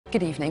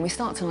Good evening. We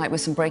start tonight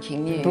with some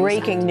breaking news.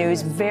 Breaking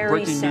news,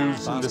 very sad.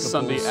 Breaking news this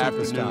Sunday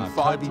afternoon.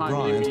 Kobe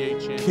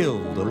Bryant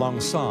killed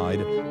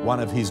alongside one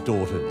of his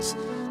daughters.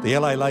 The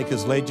LA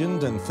Lakers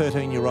legend and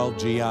 13-year-old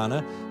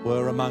Gianna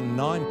were among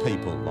 9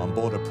 people on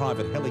board a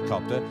private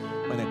helicopter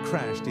when it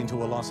crashed into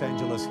a Los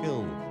Angeles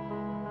hill.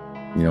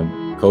 You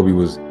know, Kobe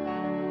was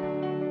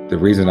the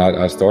reason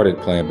I started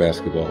playing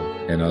basketball.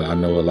 And I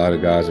know a lot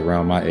of guys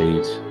around my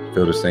age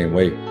feel the same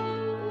way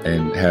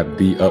and have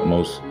the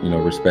utmost,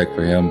 respect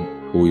for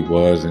him, who he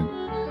was and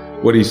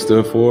what he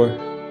stood for.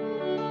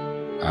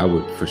 I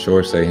would for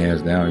sure say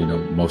hands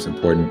down, most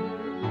important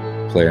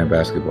player in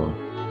basketball.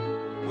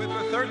 With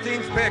the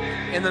 13th pick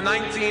in the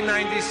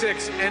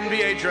 1996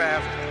 NBA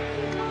draft,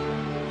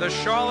 the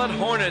Charlotte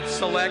Hornets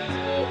select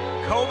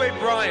Kobe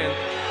Bryant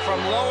from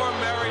Lower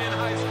Merion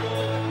High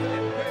School.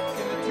 And pick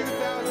in the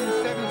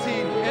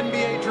 2017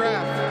 NBA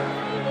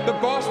draft, the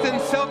Boston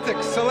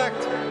Celtics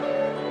select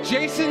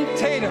Jayson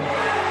Tatum.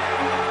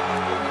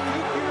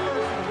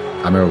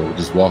 I remember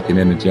just walking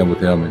in the gym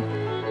with him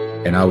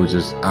and I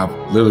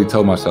literally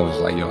told myself, I was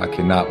like, I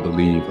cannot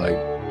believe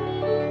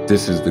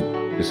this is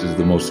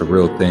the most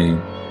surreal thing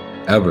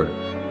ever.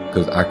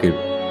 Because I could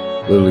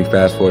literally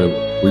fast forward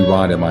and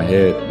rewind in my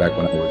head back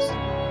when I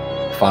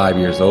was 5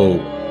 years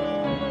old,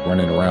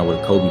 running around with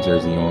a Kobe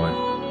jersey on,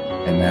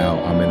 and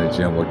now I'm in the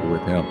gym working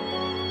with him.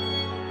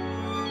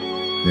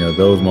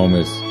 Those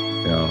moments,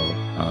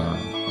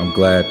 I'm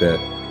glad that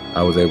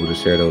I was able to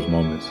share those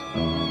moments,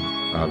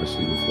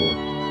 obviously before.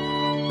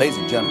 Ladies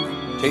and gentlemen,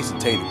 Jayson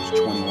Tatum is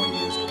 21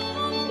 years old.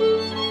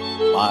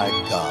 My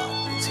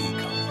God, is he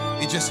coming.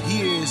 He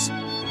is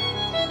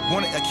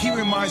one, he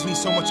reminds me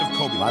so much of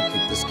Kobe. I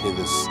think this kid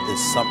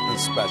is something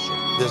special.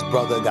 This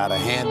brother got a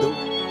handle.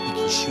 He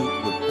can shoot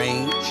with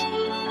range.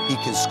 He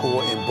can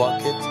score in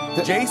buckets.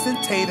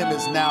 Jayson Tatum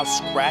is now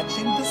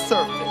scratching the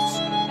surface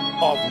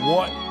of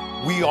what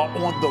we are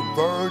on the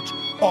verge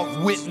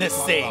of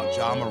witnessing. About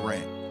Ja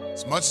Morant.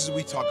 As much as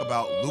we talk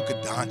about Luka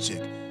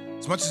Doncic,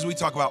 as much as we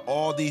talk about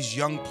all these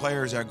young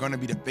players that are going to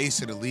be the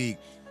face of the league,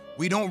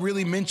 we don't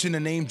really mention the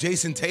name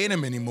Jayson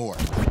Tatum anymore.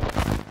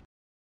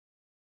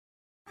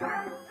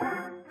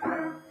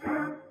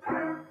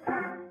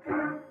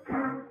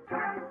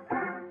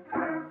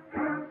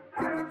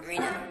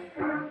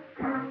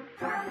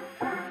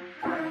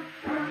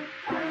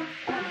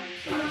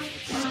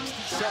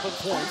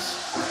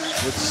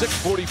 Points with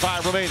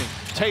 6:45 remaining.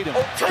 Tatum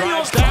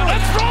drives down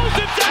and throws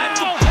it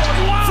down.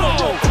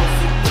 Wow!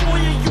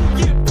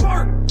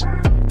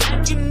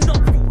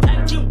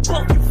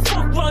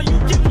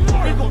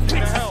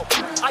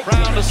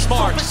 Round to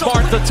Smart.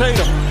 Smart to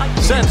Tatum.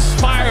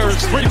 Sends,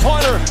 fires,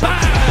 three-pointer.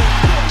 Bang!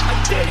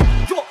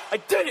 I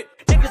did it.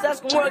 Niggas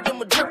asking where I get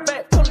my drip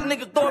back. Told the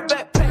niggas throw it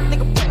back.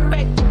 Nigga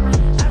back.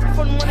 Asking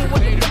for the money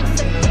when they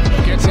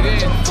gets it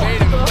in.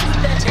 Tatum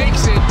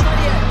takes it.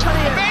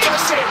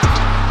 Makes it.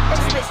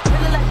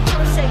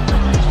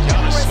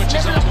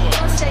 Switches on board.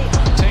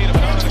 Tatum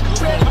out to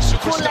Kupo, the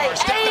superstar.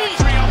 Step back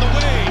three on the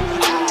way.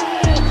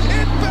 Oh,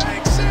 it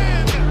banks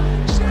in.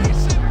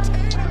 Jayson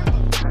Tatum.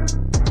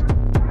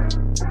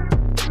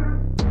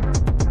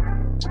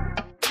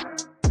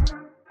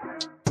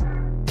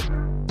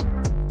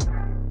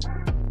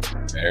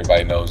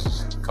 Everybody knows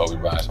Kobe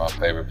Bryant's my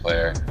favorite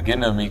player.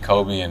 Getting to meet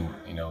Kobe and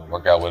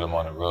work out with him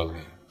on a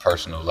really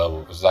personal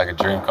level, it's like a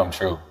dream come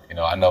true.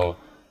 I know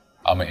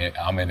I'm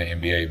in the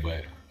NBA,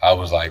 but I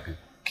was like a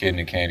kid in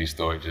a candy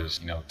store,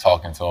 just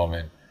talking to him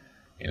and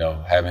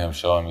having him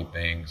showing me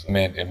things. It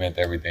meant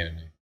everything to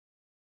me.